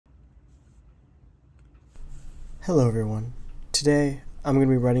Hello everyone. Today I'm going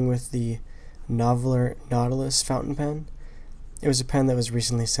to be writing with the NAHVALUR Nautilus fountain pen. It was a pen that was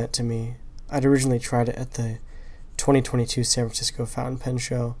recently sent to me. I'd originally tried it at the 2022 San Francisco Fountain Pen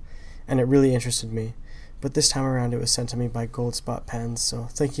Show, and it really interested me. But this time around it was sent to me by Gold Spot Pens, so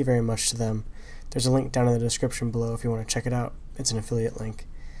thank you very much to them. There's a link down in the description below if you want to check it out. It's an affiliate link.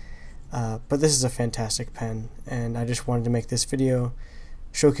 But this is a fantastic pen, and I just wanted to make this video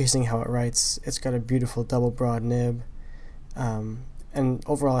showcasing how it writes. It's got a beautiful double broad nib, and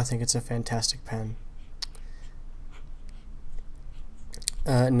overall I think it's a fantastic pen.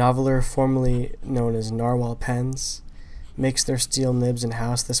 NAHVALUR, formerly known as Narwhal Pens, makes their steel nibs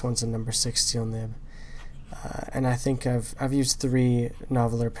in-house. This one's a number 6 steel nib. And I think I've used 3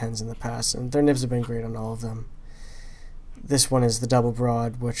 NAHVALUR pens in the past, and their nibs have been great on all of them. This one is the double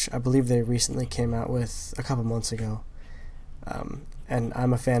broad, which I believe they recently came out with a couple months ago. And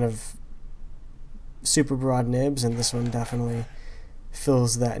I'm a fan of super broad nibs, and this one definitely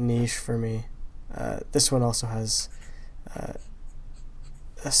fills that niche for me. This one also has a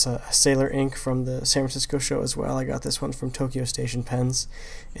Sailor ink from the San Francisco show as well. I got this one from Tokyo Station Pens.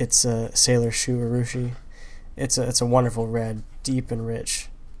 It's a Sailor Shu Urushi. It's a wonderful red, deep and rich.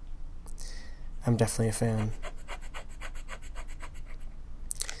 I'm definitely a fan.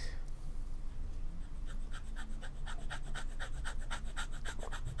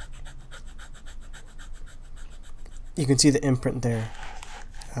 You can see the imprint there.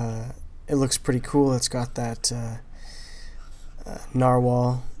 It looks pretty cool. It's got that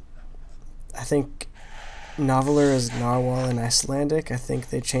narwhal. I think NAHVALUR is narwhal in Icelandic. I think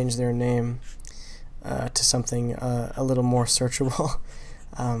they changed their name to something a little more searchable.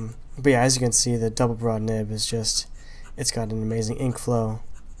 But yeah, as you can see, the double broad nib is just, it's got an amazing ink flow.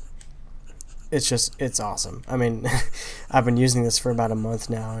 It's awesome. I mean, I've been using this for about a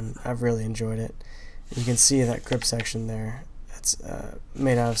month now, and I've really enjoyed it. You can see that grip section there. It's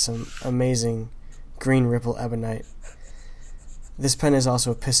made out of some amazing green ripple ebonite. This pen is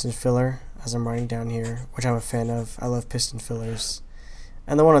also a piston filler, as I'm writing down here, which I'm a fan of. I love piston fillers.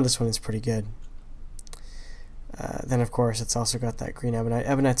 And the one on this one is pretty good. Then of course it's also got that green ebonite.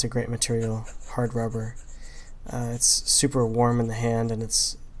 Ebonite's a great material, hard rubber. It's super warm in the hand, and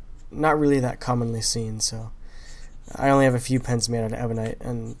it's not really that commonly seen, so I only have a few pens made out of ebonite,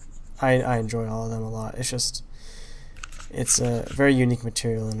 and I enjoy all of them a lot. It's a very unique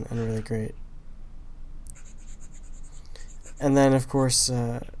material and really great. And then of course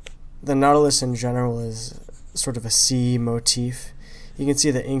the Nautilus in general is sort of a sea motif. You can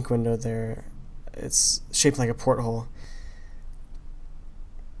see the ink window there. It's shaped like a porthole.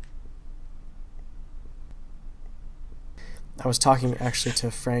 I was talking actually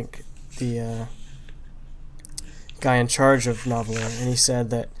to Frank, the guy in charge of NAHVALUR, and he said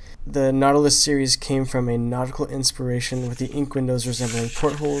that the Nautilus series came from a nautical inspiration, with the ink windows resembling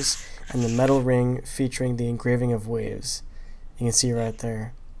portholes and the metal ring featuring the engraving of waves. You can see right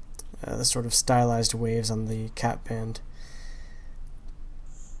there the sort of stylized waves on the cap band.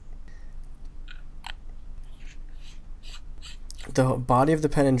 The body of the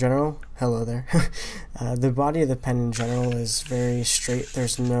pen in general, hello there, the body of the pen in general is very straight.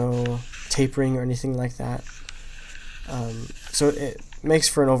 There's no tapering or anything like that. So it makes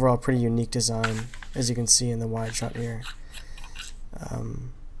for an overall pretty unique design, as you can see in the wide shot here.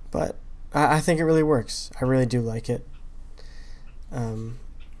 But I think it really works. I really do like it. And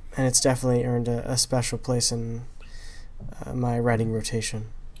it's definitely earned a special place in my writing rotation.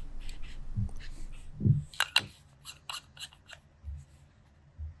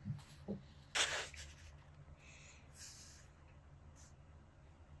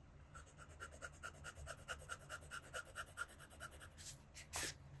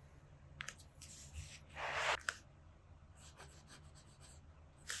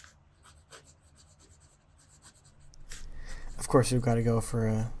 Of course, we've got to go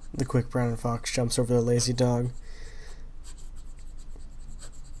for the quick brown fox jumps over the lazy dog.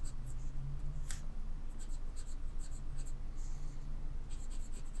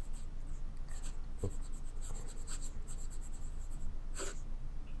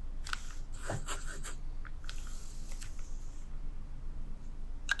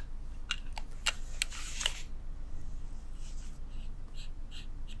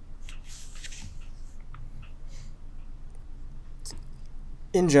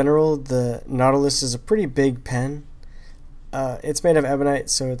 In general, the Nautilus is a pretty big pen. It's made of ebonite,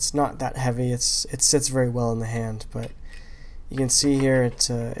 so it's not that heavy. It sits very well in the hand, but you can see here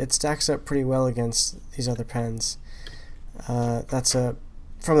it stacks up pretty well against these other pens. That's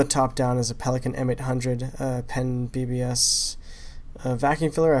from the top down is a Pelikan M800 pen BBS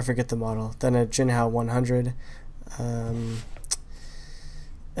vacuum filler. I forget the model. Then a Jinhao 100, Le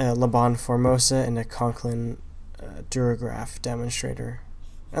Bon Formosa, and a Conklin Durograph demonstrator.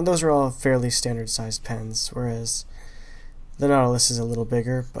 And those are all fairly standard sized pens, whereas the Nautilus is a little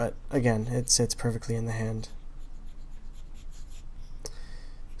bigger, but again, it sits perfectly in the hand.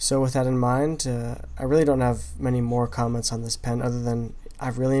 So with that in mind, I really don't have many more comments on this pen other than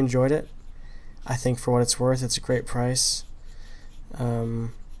I've really enjoyed it. I think for what it's worth, it's a great price.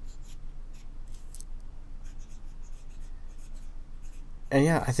 And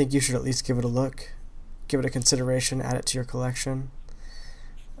yeah, I think you should at least give it a look, give it a consideration, add it to your collection.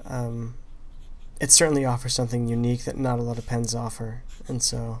 It certainly offers something unique that not a lot of pens offer, and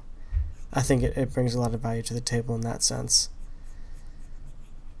so I think it brings a lot of value to the table in that sense.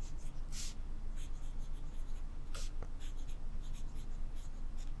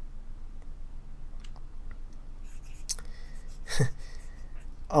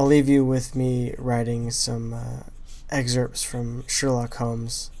 I'll leave you with me writing some excerpts from Sherlock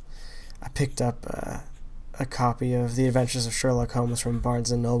Holmes. I picked up a copy of The Adventures of Sherlock Holmes from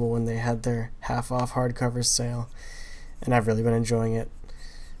Barnes & Noble when they had their half-off hardcover sale, and I've really been enjoying it.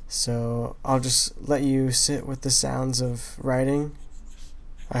 So I'll just let you sit with the sounds of writing.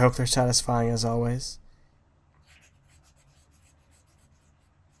 I hope they're satisfying as always.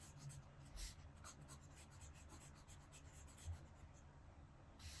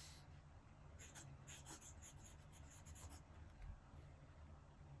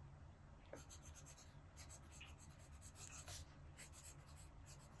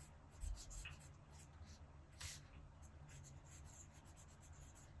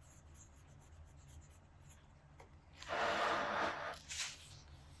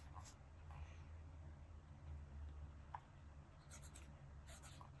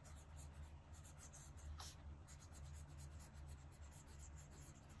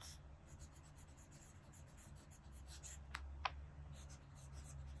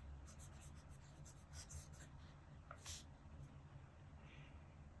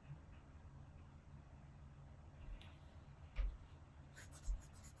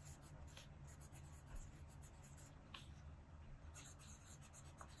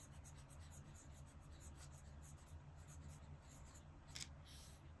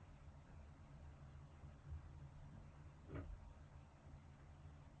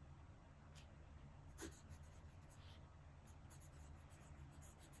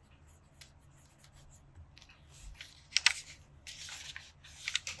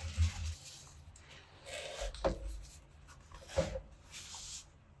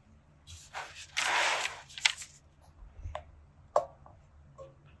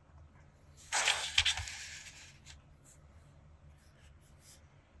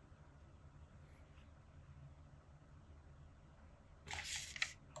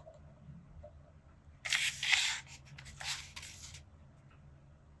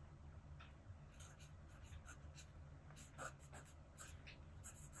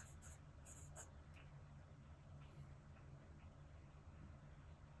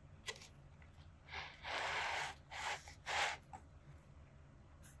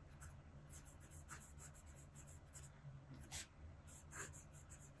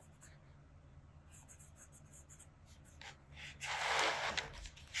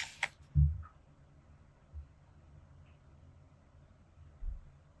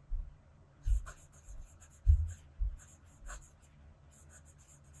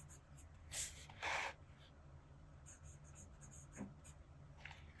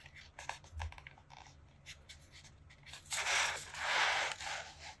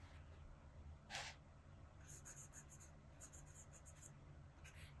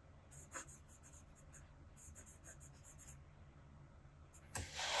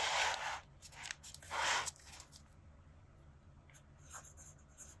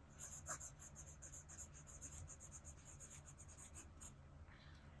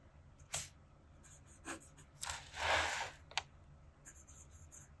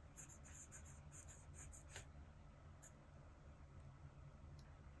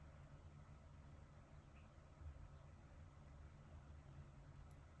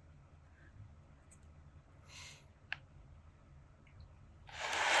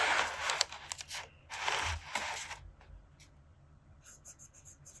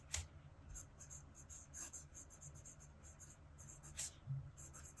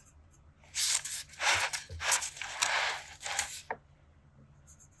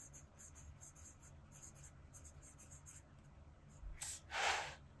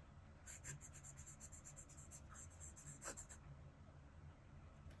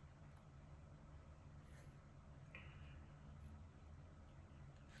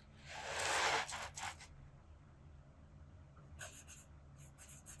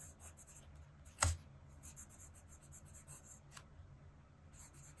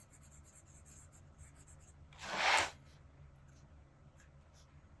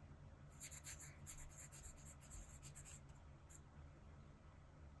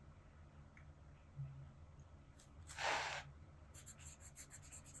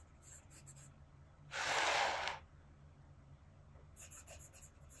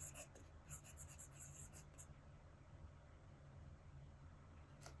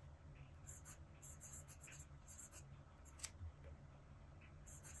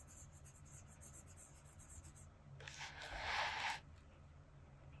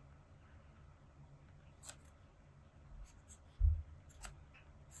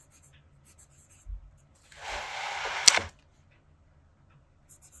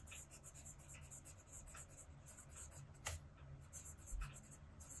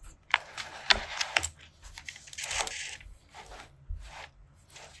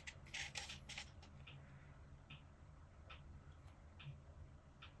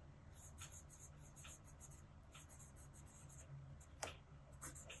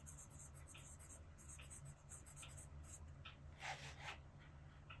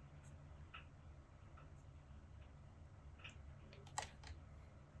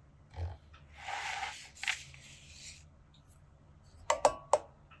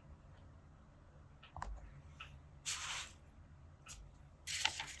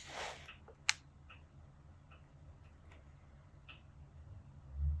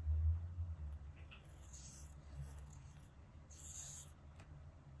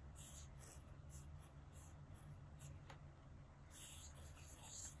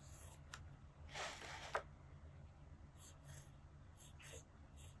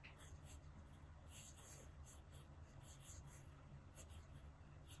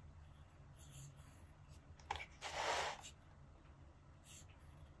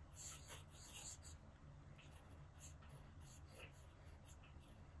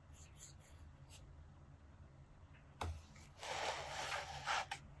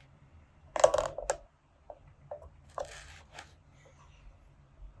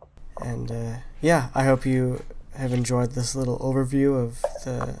 And yeah, I hope you have enjoyed this little overview of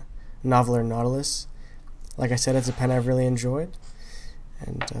the NAHVALUR Nautilus. Like I said, it's a pen I've really enjoyed.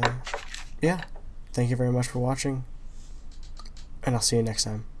 And yeah, thank you very much for watching, and I'll see you next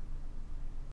time.